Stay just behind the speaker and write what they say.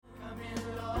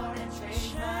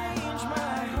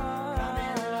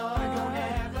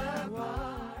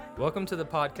Welcome to the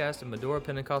podcast of Medora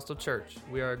Pentecostal Church.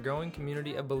 We are a growing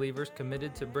community of believers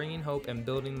committed to bringing hope and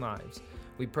building lives.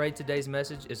 We pray today's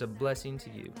message is a blessing to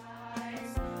you.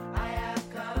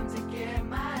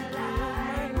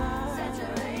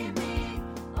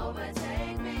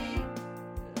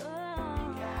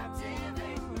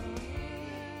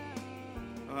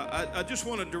 I just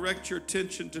want to direct your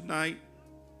attention tonight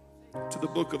to the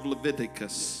book of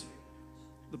Leviticus.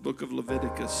 The book of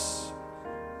Leviticus,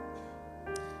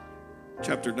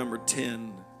 chapter number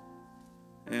 10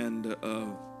 and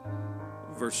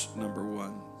verse number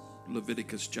 1.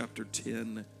 Leviticus chapter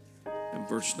 10 and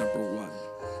verse number 1.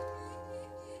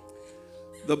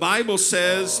 The Bible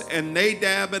says, "And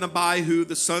Nadab and Abihu,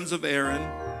 the sons of Aaron,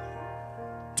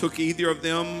 took either of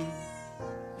them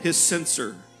his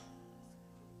censer,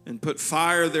 and put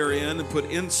fire therein, and put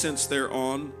incense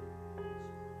thereon,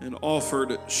 and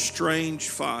offered strange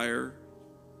fire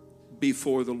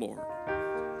before the Lord."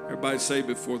 Everybody say,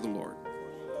 before the Lord.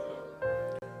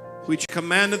 "Which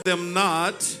commanded them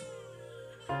not,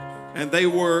 and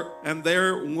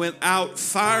there went out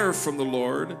fire from the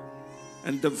Lord,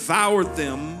 and devoured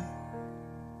them.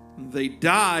 They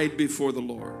died before the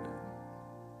Lord.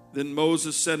 Then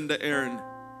Moses said unto Aaron,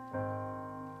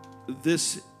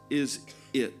 This is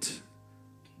it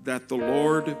that the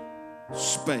Lord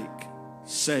spake,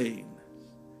 saying,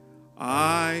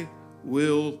 I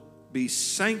will be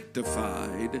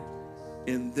sanctified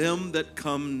in them that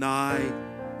come nigh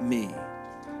me.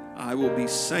 I will be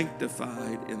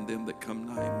sanctified in them that come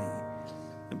nigh me.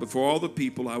 And before all the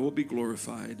people I will be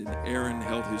glorified." And Aaron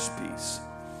held his peace.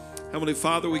 Heavenly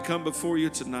Father, we come before you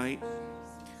tonight,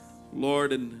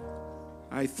 Lord, and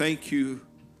I thank you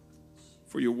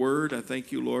for your word. I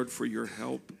thank you, Lord, for your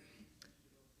help.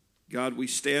 God, we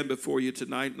stand before you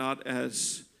tonight not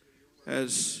as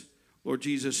Lord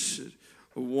Jesus,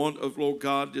 a want of, Lord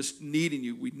God, just needing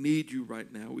you. We need you right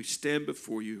now. We stand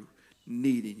before you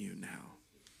needing you now.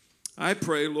 I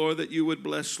pray, Lord, that you would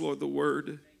bless, Lord, the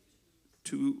word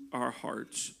to our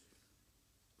hearts.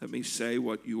 Let me say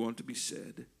what you want to be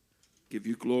said. Give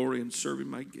you glory in serving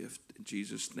my gift. In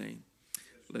Jesus' name.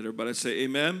 Let everybody say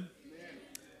amen.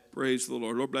 Praise the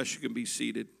Lord. Lord bless you. Can be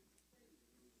seated.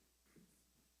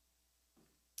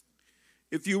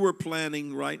 If you were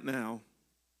planning right now,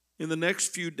 in the next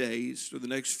few days or the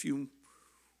next few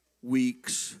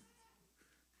weeks,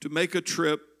 to make a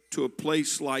trip to a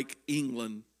place like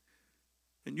England,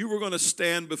 and you were going to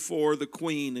stand before the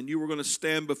Queen, and you were going to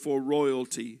stand before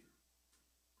royalty,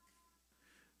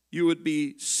 you would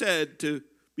be said to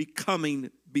be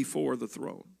coming before the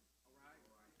throne.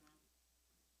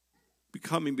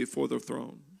 Coming before the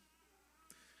throne.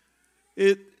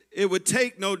 It would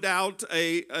take, no doubt,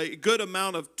 a good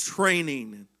amount of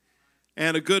training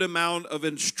and a good amount of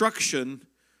instruction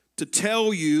to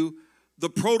tell you the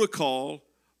protocol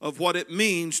of what it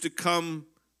means to come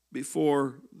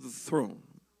before the throne.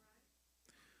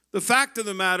 The fact of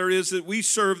the matter is that we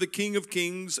serve the King of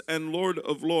Kings and Lord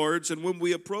of Lords, and when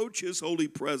we approach his holy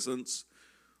presence,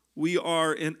 we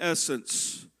are, in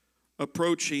essence,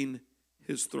 approaching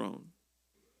his throne.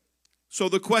 So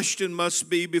the question must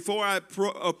be, before I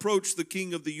approach the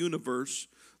King of the universe,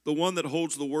 the one that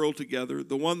holds the world together,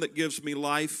 the one that gives me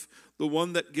life, the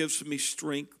one that gives me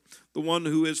strength, the one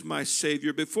who is my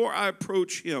Savior, before I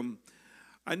approach him,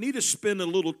 I need to spend a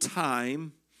little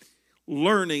time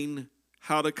learning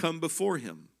how to come before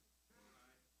him.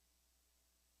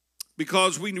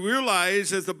 Because we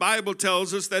realize, as the Bible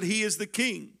tells us, that he is the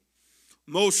king.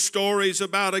 Most stories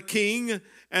about a king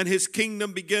and his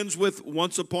kingdom begins with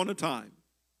once upon a time.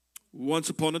 Once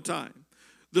upon a time.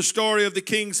 The story of the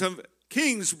kings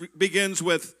begins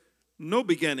with no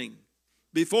beginning.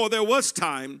 Before there was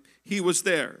time, he was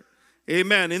there.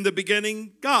 Amen. In the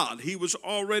beginning, God, he was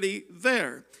already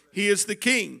there. He is the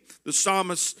king. The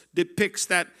psalmist depicts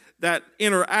that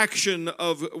interaction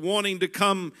of wanting to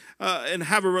come and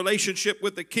have a relationship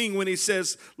with the king when he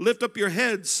says, "Lift up your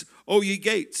heads, O ye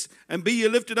gates, and be ye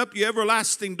lifted up, ye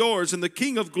everlasting doors, and the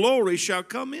King of glory shall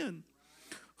come in."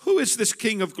 Who is this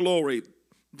King of glory?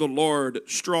 The Lord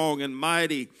strong and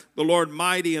mighty, the Lord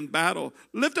mighty in battle.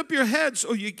 "Lift up your heads,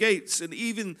 O ye gates, and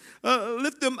even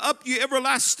lift them up, ye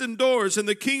everlasting doors, and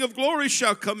the King of glory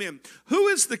shall come in." Who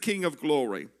is the King of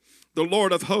glory? The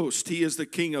Lord of hosts. He is the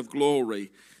King of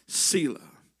glory.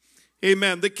 Selah.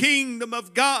 Amen. The kingdom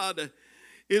of God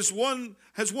has one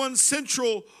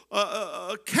central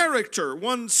character,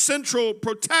 one central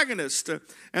protagonist,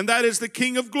 and that is the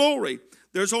King of glory.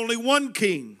 There's only one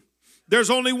king. There's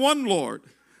only one Lord.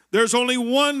 There's only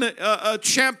one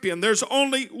champion. There's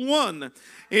only one.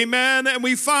 Amen. And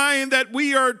we find that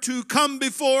we are to come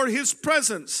before his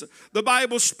presence. The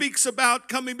Bible speaks about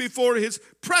coming before his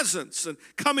presence and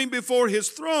coming before his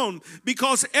throne,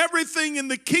 because everything in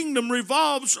the kingdom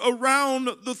revolves around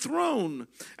the throne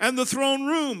and the throne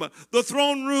room. The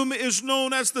throne room is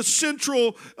known as the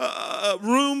central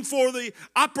room for the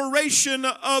operation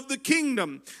of the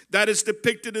kingdom. That is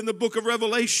depicted in the book of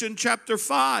Revelation chapter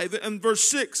 5 and verse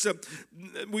 6.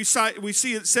 We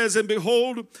see it says, and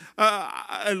behold,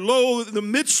 and lo, in the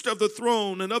midst of the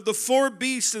throne and of the four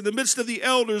beasts, in the midst of the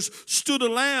elders, stood a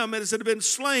lamb as it had been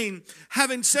slain,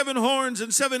 having 7 horns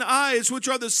and 7 eyes, which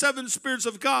are the 7 spirits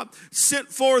of God, sent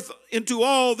forth into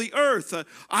all the earth.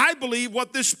 I believe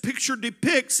what this picture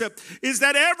depicts is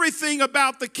that everything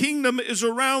about the kingdom is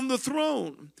around the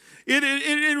throne.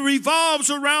 It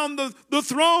revolves around the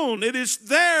throne. It is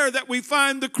there that we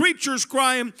find the creatures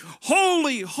crying,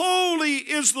 holy, holy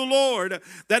is the Lord,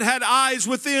 that had eyes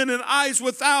within and eyes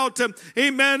without.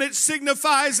 Amen. It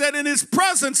signifies that in his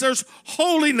presence there's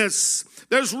holiness,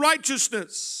 there's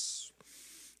righteousness.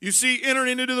 You see,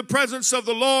 entering into the presence of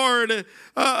the Lord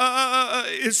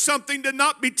is something to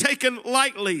not be taken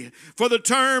lightly. For the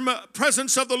term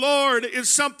presence of the Lord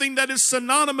is something that is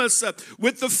synonymous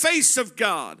with the face of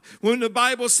God. When the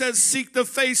Bible says seek the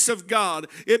face of God,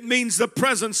 it means the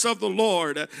presence of the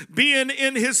Lord. Being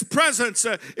in his presence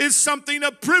is something,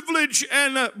 a privilege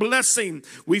and a blessing.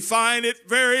 We find it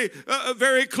very,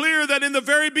 very clear that in the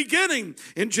very beginning,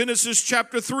 in Genesis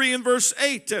chapter 3 and verse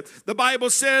 8, the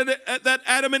Bible said that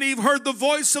Adam and Eve heard the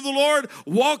voice of the Lord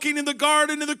walking in the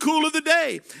garden in the cool of the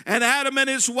day. And Adam and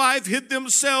his wife hid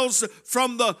themselves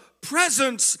from the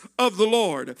presence of the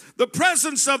Lord. The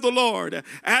presence of the Lord.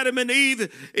 Adam and Eve,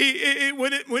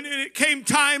 when it came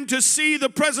time to see the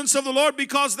presence of the Lord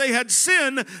because they had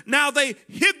sinned, now they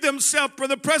hid themselves from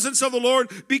the presence of the Lord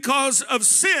because of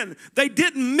sin. They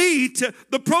didn't meet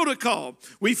the protocol.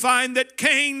 We find that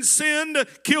Cain sinned,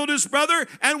 killed his brother,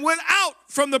 and went out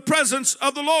from the presence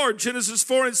of the Lord. Genesis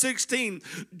 4 and 16.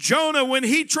 Jonah, when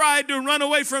he tried to run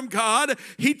away from God,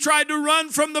 he tried to run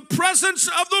from the presence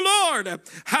of the Lord.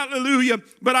 Hallelujah.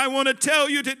 But I want to tell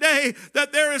you today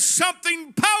that there is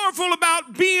something powerful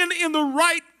about being in the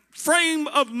right frame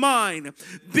of mind,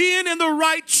 being in the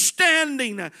right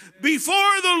standing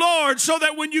before the Lord, so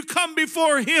that when you come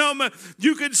before him,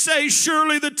 you can say,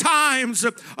 surely the times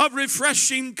of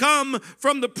refreshing come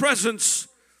from the presence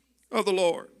of the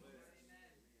Lord.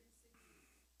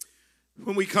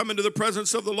 When we come into the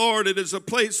presence of the Lord, it is a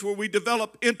place where we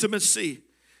develop intimacy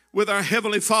with our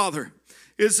Heavenly Father.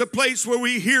 It's a place where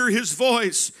we hear his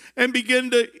voice and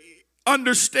begin to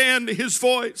understand his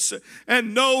voice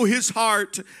and know his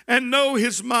heart and know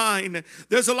his mind.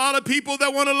 There's a lot of people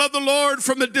that want to love the Lord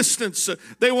from a distance.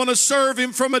 They want to serve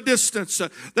him from a distance.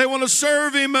 They want to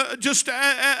serve him just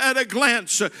at a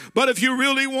glance. But if you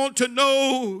really want to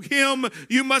know him,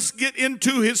 you must get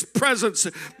into his presence.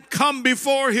 Come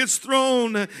before his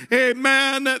throne.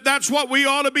 Amen. That's what we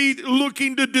ought to be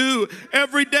looking to do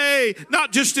every day.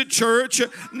 Not just at church,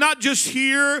 not just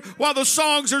here while the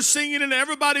songs are singing and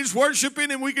everybody's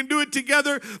worshiping and we can do it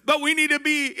together. But we need to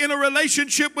be in a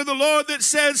relationship with the Lord that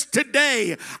says,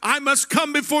 today I must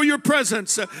come before your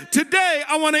presence. Today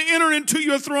I want to enter into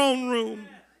your throne room.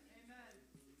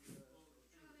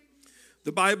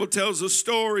 The Bible tells a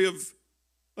story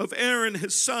of Aaron,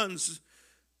 his sons.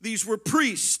 These were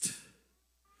priests.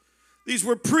 These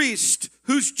were priests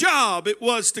whose job it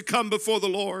was to come before the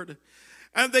Lord.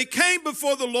 And they came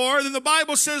before the Lord, and the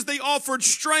Bible says they offered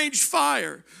strange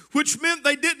fire, which meant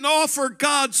they didn't offer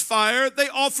God's fire, they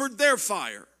offered their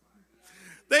fire.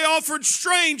 They offered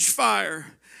strange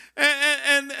fire.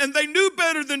 And they knew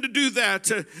better than to do that.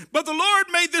 But the Lord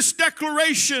made this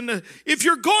declaration, if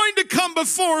you're going to come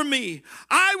before me,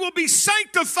 I will be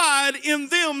sanctified in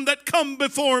them that come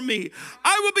before me.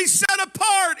 I will be set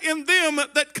apart in them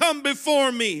that come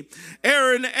before me.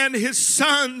 Aaron and his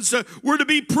sons were to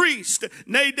be priests.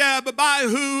 Nadab,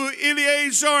 Abihu,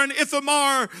 Eleazar, and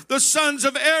Ithamar, the sons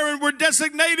of Aaron, were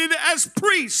designated as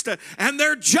priests. And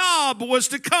their job was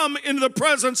to come into the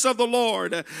presence of the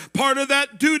Lord. Part of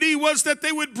that duty was that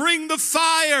they would bring the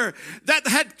fire that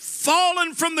had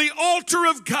fallen from the altar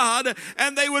of God,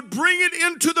 and they would bring it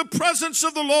into the presence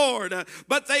of the Lord.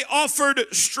 But they offered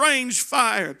strange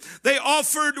fire. They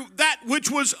offered that which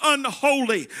was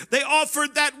unholy. They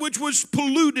offered that which was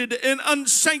polluted and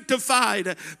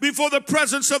unsanctified before the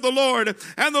presence of the Lord.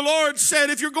 And the Lord said,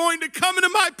 if you're going to come into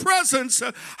my presence,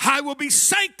 I will be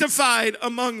sanctified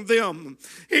among them.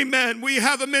 Amen. We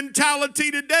have a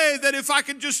mentality today that if I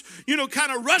can just,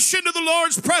 kind of rush into the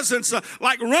Lord's presence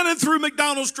like running through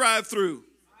McDonald's drive-thru.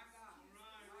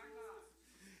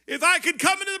 If I could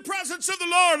come into the presence of the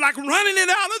Lord, like running it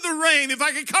out of the rain, if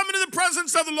I could come into the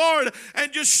presence of the Lord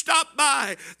and just stop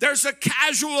by, there's a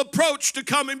casual approach to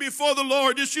coming before the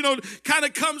Lord. Just, kind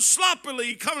of come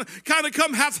sloppily, kind of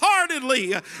come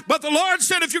half-heartedly. But the Lord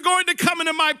said, if you're going to come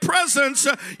into my presence,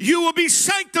 you will be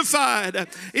sanctified.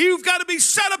 You've got to be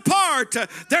set apart.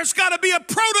 There's got to be a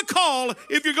protocol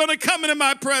if you're going to come into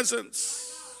my presence.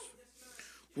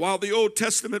 While the Old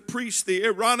Testament priests, the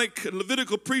Aaronic and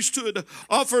Levitical priesthood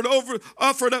offered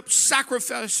up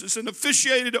sacrifices and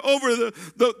officiated over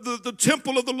the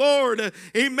temple of the Lord,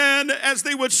 amen, as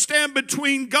they would stand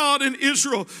between God and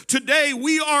Israel. Today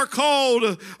we are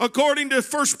called, according to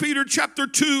 1 Peter chapter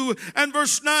 2 and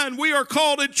verse 9, we are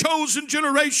called a chosen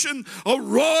generation, a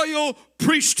royal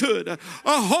priesthood, a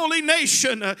holy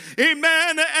nation,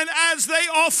 amen. And as they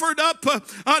offered up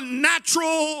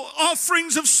natural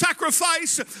offerings of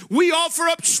sacrifice, we offer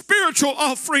up spiritual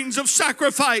offerings of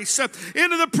sacrifice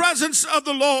into the presence of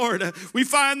the Lord. We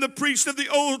find the priests of the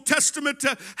Old Testament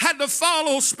had to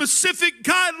follow specific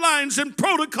guidelines and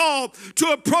protocol to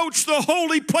approach the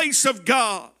holy place of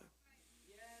God.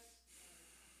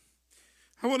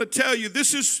 I want to tell you,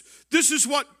 this is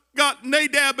what got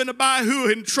Nadab and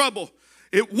Abihu in trouble.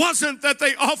 It wasn't that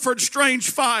they offered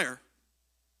strange fire.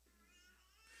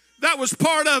 That was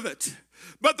part of it.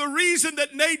 But the reason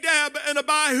that Nadab and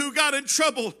Abihu got in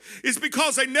trouble is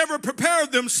because they never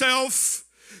prepared themselves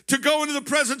to go into the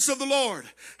presence of the Lord.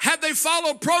 Had they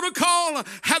followed protocol,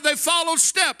 had they followed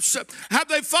steps, had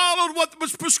they followed what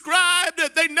was prescribed,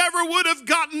 they never would have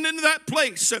gotten into that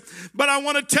place. But I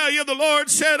want to tell you, the Lord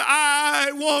said,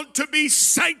 I want to be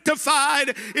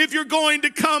sanctified if you're going to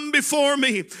come before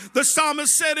me. The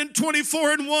psalmist said in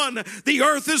 24:1, the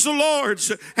earth is the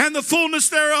Lord's and the fullness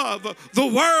thereof, the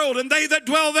world and they that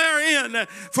dwell therein.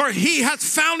 For he hath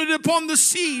founded upon the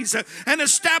seas and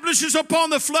establishes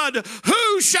upon the flood.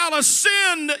 Who shall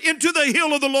ascend into the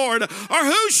hill of the Lord? Or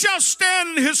who shall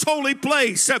stand in his holy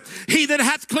place? He that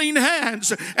hath clean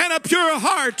hands and a pure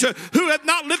heart, who hath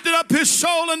not lifted up his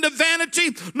soul unto vanity,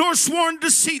 nor sworn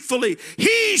deceitfully,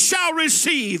 he shall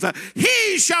receive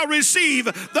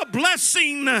the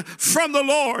blessing from the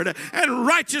Lord and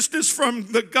righteousness from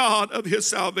the God of his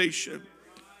salvation.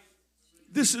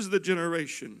 This is the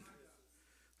generation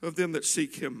of them that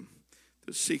seek him,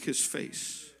 that seek his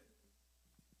face.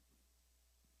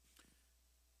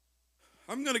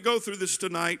 I'm going to go through this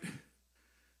tonight,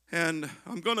 and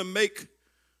I'm going to make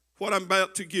what I'm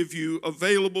about to give you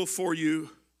available for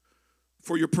you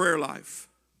for your prayer life.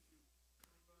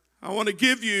 I want to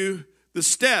give you the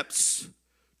steps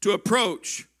to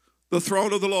approach the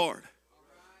throne of the Lord.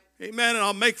 Amen. And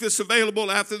I'll make this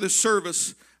available after this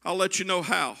service. I'll let you know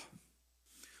how.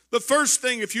 The first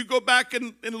thing, if you go back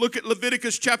and look at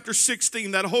Leviticus chapter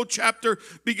 16, that whole chapter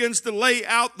begins to lay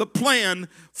out the plan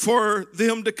for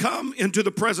them to come into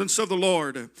the presence of the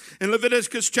Lord. In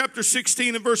Leviticus chapter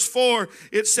 16 and verse 4,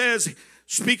 it says,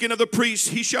 speaking of the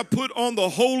priest, he shall put on the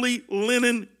holy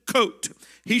linen coat.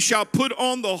 He shall put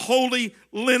on the holy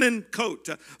linen coat.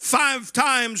 5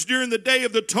 times during the Day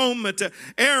of the Atonement,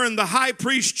 Aaron, the high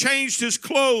priest, changed his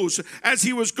clothes as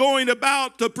he was going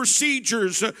about the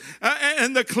procedures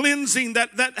and the cleansing that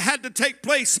had to take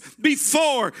place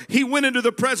before he went into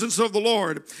the presence of the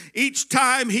Lord. Each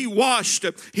time he washed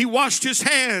his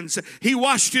hands, he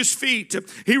washed his feet,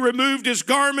 he removed his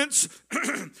garments,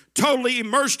 totally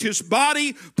immersed his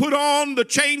body, put on the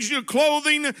change of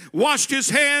clothing, washed his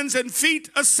hands and feet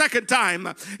a second time.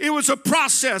 It was a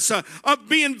process of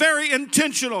being very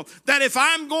intentional, that if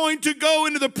I'm going to go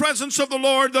into the presence of the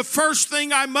Lord, the first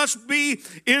thing I must be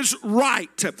is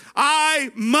right.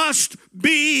 I must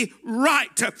be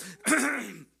right.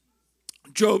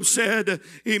 Job said,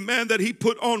 amen, that he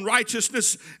put on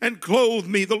righteousness and clothed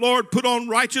me. The Lord put on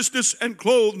righteousness and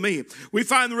clothed me. We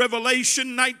find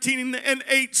Revelation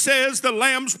 19:8 says the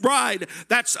Lamb's bride,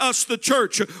 that's us, the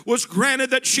church, was granted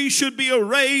that she should be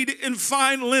arrayed in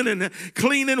fine linen,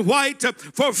 clean and white,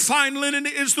 for fine linen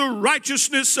is the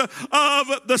righteousness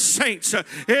of the saints.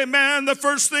 Amen. The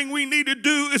first thing we need to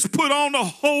do is put on a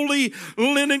holy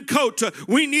linen coat.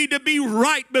 We need to be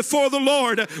right before the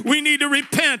Lord. We need to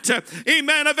repent.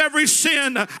 Amen, of every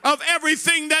sin, of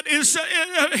everything that is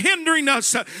hindering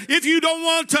us. If you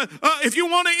want to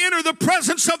enter the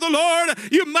presence of the Lord,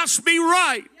 you must be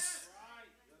right.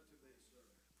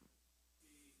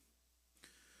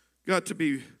 Got to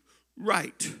be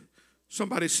right.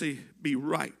 Somebody say, be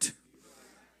right.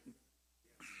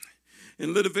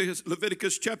 In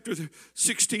Leviticus chapter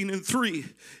 16 and 3,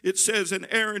 it says, and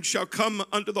Aaron shall come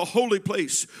unto the holy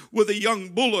place with a young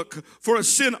bullock for a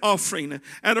sin offering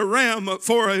and a ram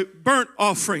for a burnt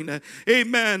offering.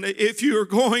 Amen. If you're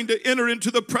going to enter into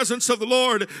the presence of the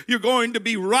Lord, you're going to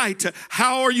be right.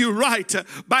 How are you right?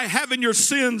 By having your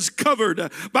sins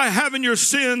covered. By having your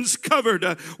sins covered.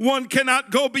 One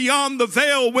cannot go beyond the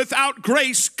veil without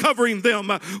grace covering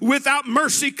them, without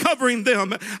mercy covering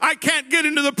them. I can't get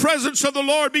into the presence of the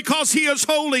Lord because He is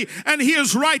holy and He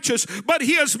is righteous, but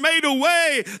He has made a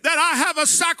way that I have a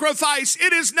sacrifice.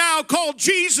 It is now called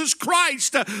Jesus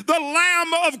Christ, the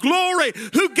Lamb of glory,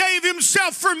 who gave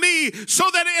Himself for me so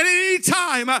that at any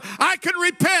time I can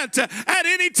repent. At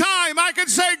any time I can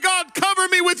say, God, cover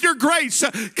me with your grace.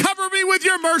 Cover me with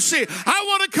your mercy. I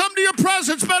want to come to your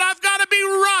presence, but I've got to be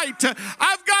right.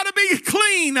 I've got to be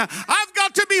clean. I've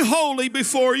got to be holy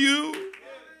before you.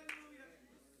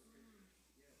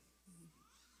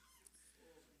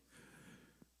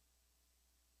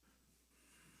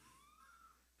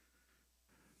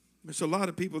 There's a lot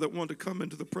of people that want to come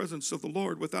into the presence of the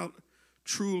Lord without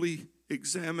truly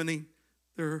examining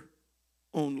their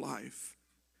own life.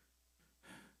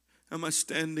 Am I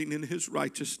standing in His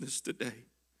righteousness today?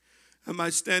 Am I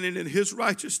standing in His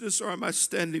righteousness, or am I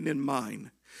standing in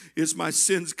mine? Is my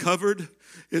sins covered?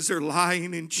 Is there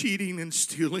lying and cheating and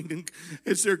stealing? And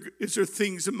is there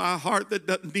things in my heart that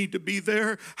doesn't need to be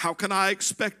there? How can I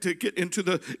expect to get into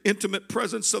the intimate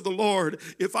presence of the Lord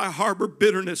if I harbor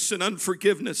bitterness and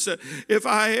unforgiveness? If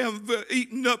I am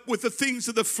eaten up with the things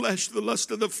of the flesh, the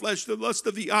lust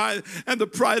of the eye, and the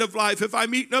pride of life, if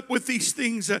I'm eaten up with these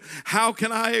things, how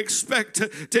can I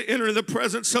expect to enter the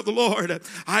presence of the Lord?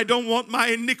 I don't want my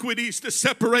iniquities to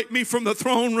separate me from the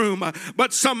throne room,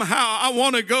 but somehow I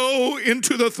want to go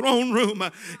into the throne room.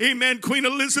 Amen. Queen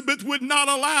Elizabeth would not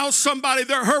allow somebody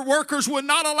there. Her workers would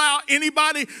not allow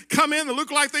anybody come in that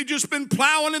looked like they just been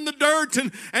plowing in the dirt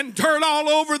and dirt all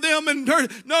over them and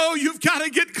dirt. No, you've got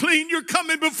to get clean. You're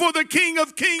coming before the King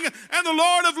of Kings and the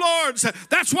Lord of Lords.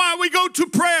 That's why we go to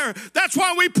prayer. That's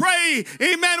why we pray.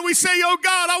 Amen. We say, oh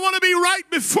God, I want to be right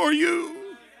before you.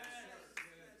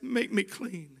 Make me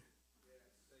clean.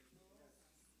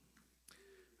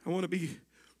 I want to be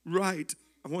right.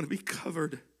 I want to be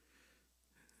covered.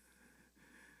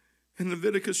 In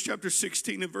Leviticus chapter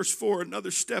 16 and verse 4,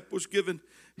 another step was given.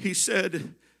 He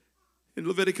said in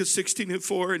Leviticus 16 and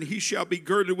 4, and he shall be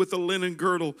girded with a linen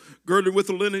girdle, girded with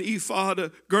a linen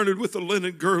ephod, girded with a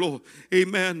linen girdle.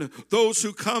 Amen. Those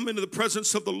who come into the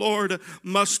presence of the Lord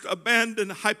must abandon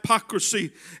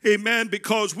hypocrisy. Amen.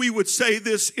 Because we would say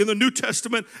this in the New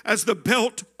Testament as the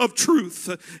belt of truth.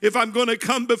 If I'm going to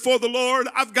come before the Lord,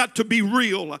 I've got to be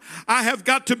real. I have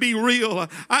got to be real.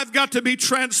 I've got to be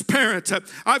transparent.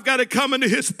 I've got to come into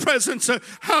His presence.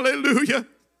 Hallelujah.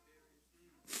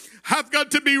 I've got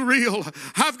to be real.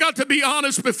 I've got to be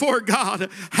honest before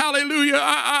God. Hallelujah.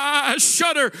 I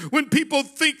shudder when people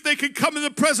think they can come in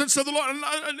the presence of the Lord.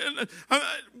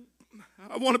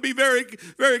 I want to be very,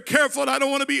 very careful. I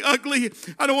don't want to be ugly.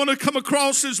 I don't want to come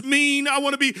across as mean. I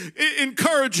want to be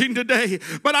encouraging today.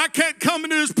 But I can't come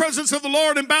into His presence of the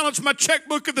Lord and balance my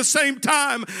checkbook at the same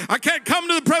time. I can't come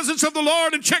to the presence of the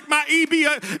Lord and check my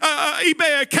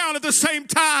eBay account at the same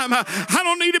time. I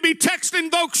don't need to be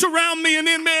texting folks around me and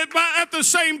in me at the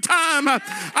same time.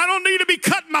 I don't need to be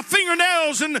cutting my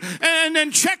fingernails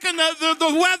and checking the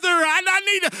weather.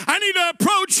 I need to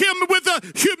approach Him with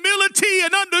humility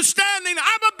and understanding.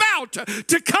 I'm about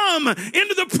to come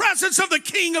into the presence of the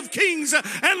King of Kings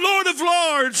and Lord of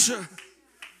Lords.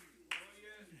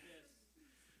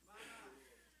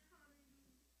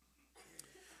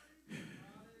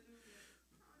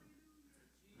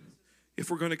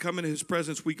 If we're going to come into His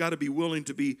presence, we got to be willing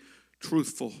to be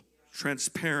truthful,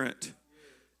 transparent,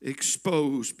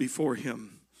 exposed before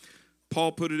Him.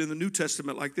 Paul put it in the New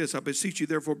Testament like this: I beseech you,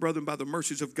 therefore, brethren, by the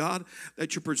mercies of God,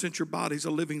 that you present your bodies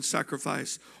a living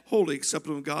sacrifice, holy,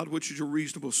 acceptable to God, which is your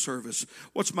reasonable service.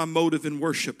 What's my motive in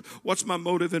worship? What's my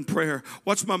motive in prayer?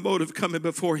 What's my motive coming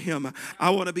before Him?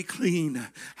 I want to be clean.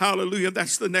 Hallelujah.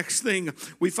 That's the next thing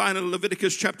we find in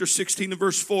Leviticus chapter 16 and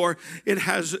verse 4. It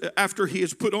has, after he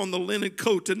has put on the linen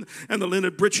coat and the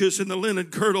linen breeches and the linen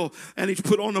girdle, and he's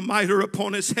put on a mitre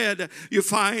upon his head, you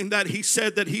find that he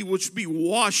said that he would be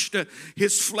washed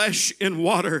his flesh in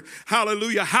water.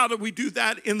 Hallelujah. How do we do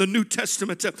that in the New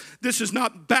Testament? This is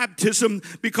not baptism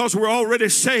because we're already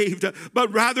saved,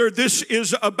 but rather this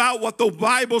is about what the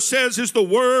Bible says is the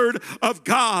Word of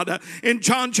God. In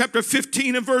John chapter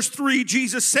 15 and verse 3,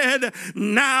 Jesus said,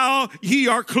 now ye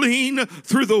are clean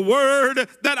through the word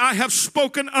that I have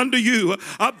spoken unto you.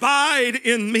 Abide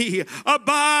in me,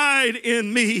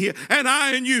 and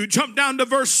I in you. Jump down to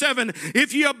verse 7.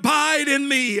 If ye abide in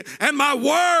me, and my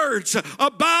words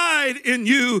abide in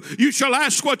you, you shall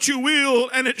ask what you will,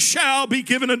 and it shall be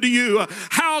given unto you.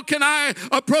 How can I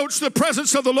approach the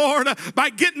presence of the Lord? By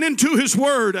getting into his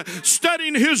word,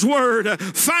 studying his word,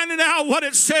 finding out what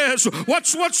it says.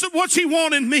 What's he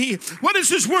wanting me? What does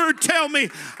his word tell me?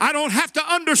 I don't have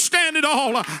to understand it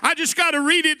all. I just got to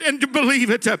read it and to believe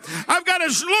it. I've got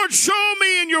to, Lord, show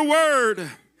me in your word.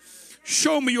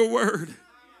 Show me your word.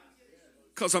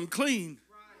 Because I'm clean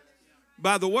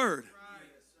by the word.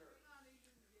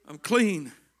 I'm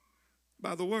clean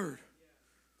by the word.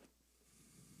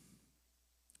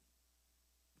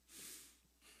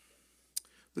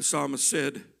 The psalmist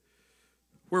said,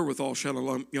 wherewithal shall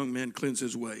a young man cleanse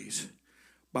his ways?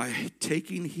 By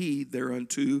taking heed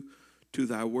thereunto to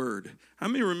thy word. How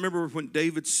many remember when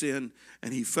David sinned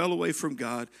and he fell away from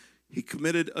God? He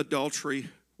committed adultery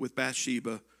with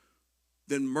Bathsheba,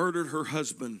 then murdered her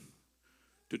husband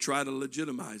to try to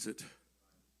legitimize it.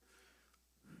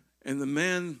 And the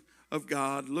man of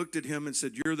God looked at him and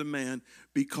said, you're the man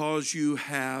because you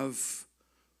have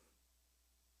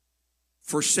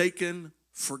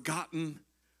forgotten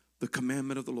the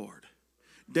commandment of the Lord.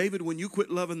 David, when you quit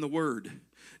loving the word,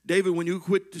 David, when you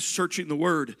quit searching the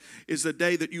word, is the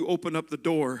day that you open up the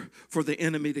door for the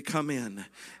enemy to come in.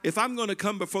 If I'm going to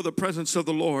come before the presence of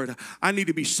the Lord, I need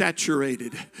to be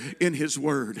saturated in his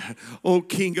word. O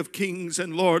King of kings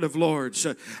and Lord of lords.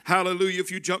 Hallelujah.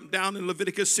 If you jump down in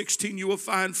Leviticus 16, you will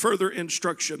find further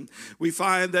instruction. We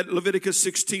find that Leviticus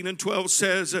 16 and 12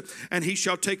 says, and he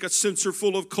shall take a censer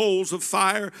full of coals of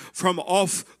fire from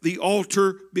off the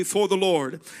altar before the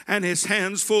Lord, and his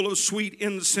hands full of sweet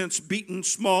incense beaten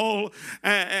small,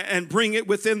 and bring it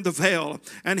within the veil.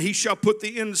 And he shall put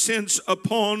the incense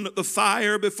upon the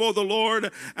fire before the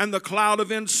Lord, and the cloud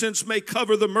of incense may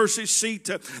cover the mercy seat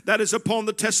that is upon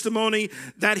the testimony,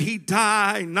 that he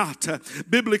die not.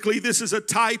 Biblically, this is a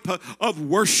type of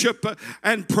worship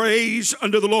and praise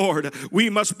unto the Lord. We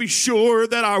must be sure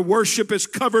that our worship is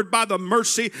covered by the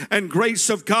mercy and grace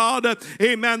of God.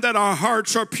 Amen. That our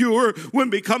hearts are pure when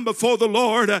we come before the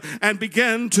Lord and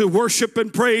begin to worship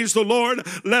and praise the Lord.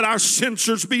 Let our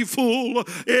censers be full,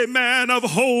 amen, of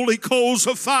holy coals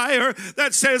of fire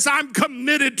that says, I'm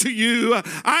committed to you.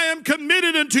 I am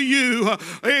committed unto you.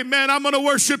 Amen. I'm going to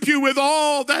worship you with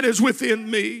all that is within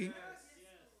me.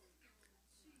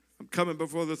 I'm coming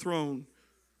before the throne.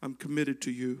 I'm committed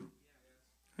to you.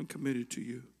 I'm committed to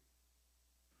you.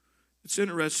 It's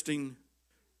interesting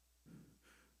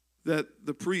that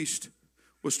the priest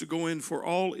was to go in for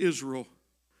all Israel.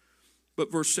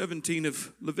 But verse 17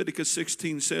 of Leviticus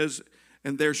 16 says,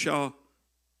 and there shall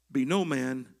be no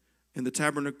man in the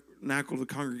tabernacle of the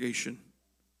congregation.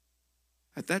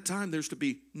 At that time, there's to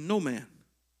be no man.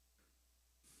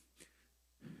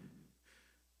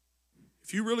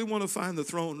 If you really want to find the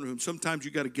throne room, sometimes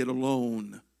you got to get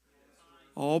alone.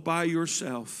 All by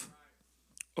yourself.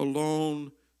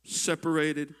 Alone,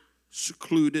 separated,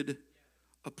 secluded,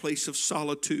 a place of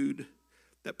solitude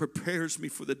that prepares me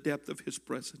for the depth of his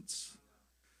presence.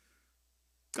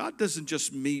 God doesn't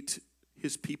just meet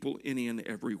his people any and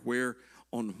everywhere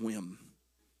on whim.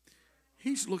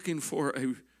 He's looking for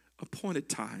a appointed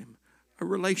time, a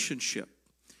relationship.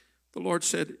 The Lord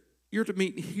said, you're to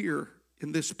meet here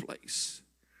in this place.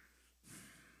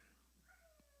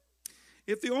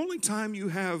 If the only time you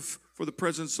have for the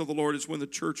presence of the Lord is when the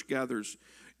church gathers,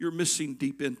 you're missing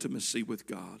deep intimacy with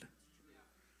God.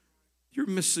 You're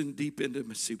missing deep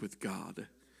intimacy with God.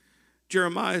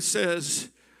 Jeremiah says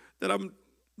that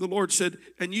the Lord said,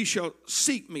 and ye shall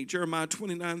seek me, Jeremiah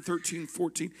 29, 13,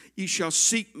 14, ye shall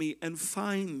seek me and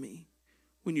find me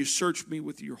when you search me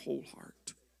with your whole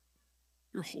heart.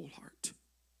 Your whole heart.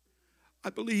 I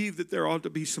believe that there ought to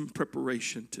be some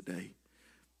preparation today.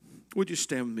 Would you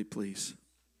stand with me, please?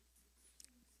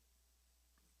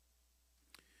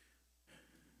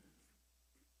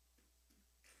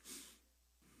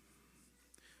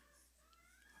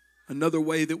 Another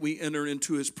way that we enter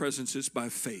into his presence is by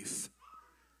faith.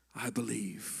 I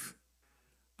believe.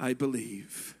 I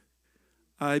believe.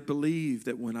 I believe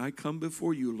that when I come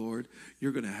before you, Lord,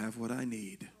 you're going to have what I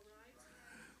need.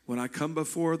 When I come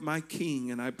before my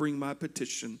King and I bring my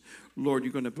petition, Lord,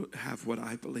 you're going to have what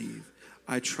I believe.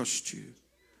 I trust you.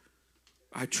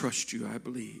 I trust you. I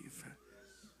believe.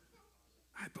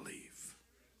 I believe.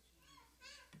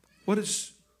 What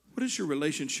is your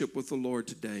relationship with the Lord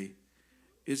today?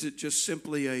 Is it just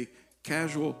simply a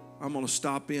casual, I'm going to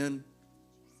stop in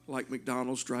like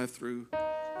McDonald's drive-through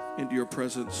into your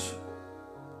presence?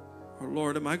 Or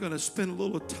Lord, am I going to spend a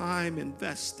little time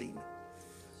investing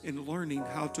in learning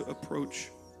how to approach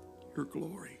your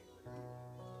glory?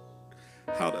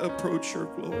 How to approach your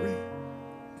glory.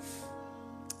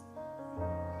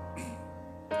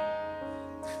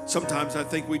 Sometimes I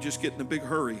think we just get in a big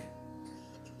hurry.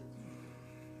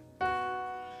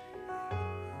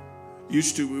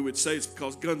 Used to, we would say it's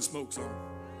because Gunsmoke's on.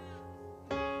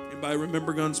 Anybody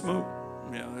remember Gunsmoke?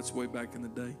 Yeah, that's way back in the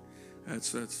day.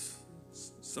 That's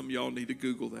some of y'all need to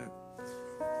Google that.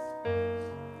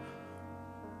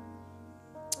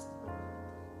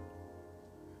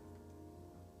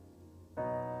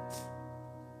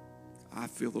 I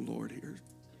feel the Lord here.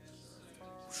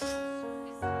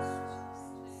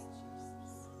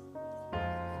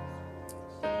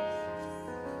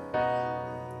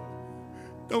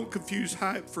 Don't confuse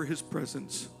hype for his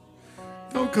presence.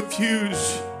 Don't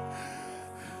confuse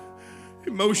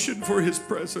emotion for his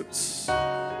presence.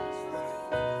 I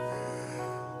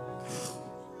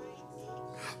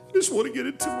just want to get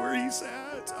into where he's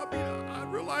at. I mean, I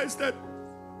realize that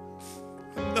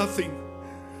I'm nothing,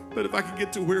 but if I can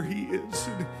get to where he is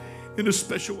in a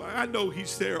special way. I know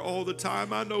he's there all the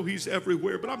time. I know he's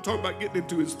everywhere, but I'm talking about getting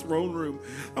into his throne room.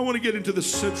 I want to get into the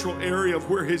central area of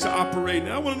where he's operating.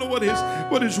 I want to know what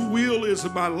his will is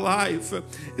in my life.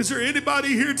 Is there anybody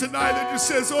here tonight that just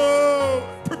says, oh,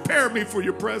 prepare me for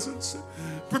your presence?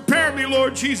 Prepare me,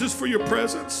 Lord Jesus, for your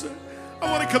presence. I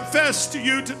want to confess to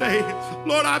you today,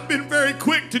 Lord, I've been very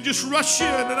quick to just rush in,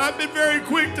 and I've been very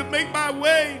quick to make my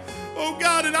way. Oh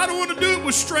God, and I don't want to do it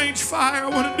with strange fire. I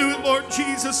want to do it, Lord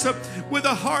Jesus, with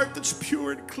a heart that's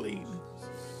pure and clean.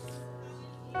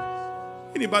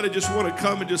 Anybody just want to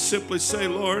come and just simply say,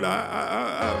 Lord,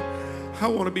 I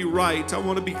want to be right. I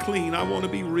want to be clean. I want to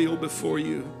be real before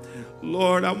you.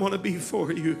 Lord, I want to be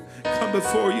for you. Come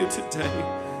before you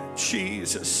today.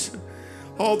 Jesus,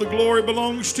 all the glory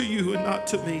belongs to you and not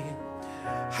to me.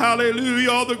 Hallelujah.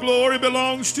 All the glory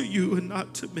belongs to you and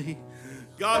not to me.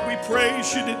 God, we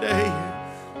praise you today.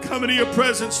 Come into your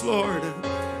presence, Lord.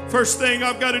 First thing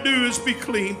I've got to do is be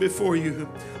clean before you.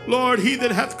 Lord, he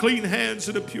that hath clean hands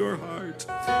and a pure heart.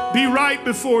 Be right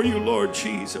before you, Lord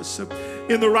Jesus.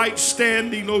 In the right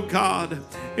standing, oh God.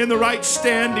 In the right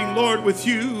standing, Lord, with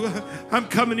you. I'm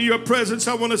coming to your presence.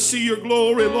 I want to see your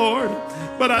glory, Lord.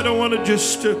 But I don't want to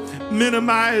just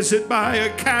minimize it by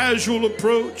a casual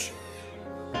approach.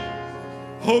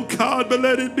 Oh God, but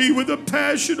let it be with a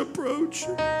passion approach.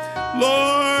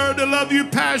 Lord, to love you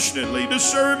passionately, to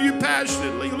serve you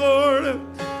passionately, Lord.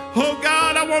 Oh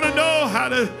God, I want to know how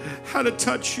to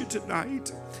touch you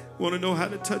tonight. I want to know how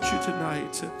to touch you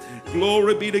tonight.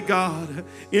 Glory be to God.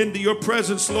 Into your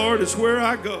presence, Lord, is where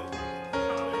I go.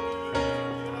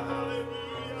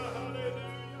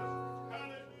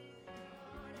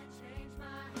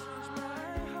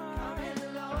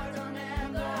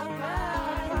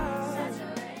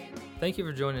 Thank you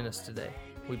for joining us today.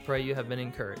 We pray you have been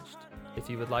encouraged. If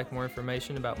you would like more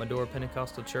information about Medora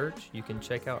Pentecostal Church, you can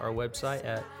check out our website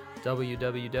at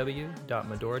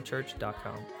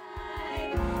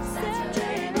www.medorachurch.com.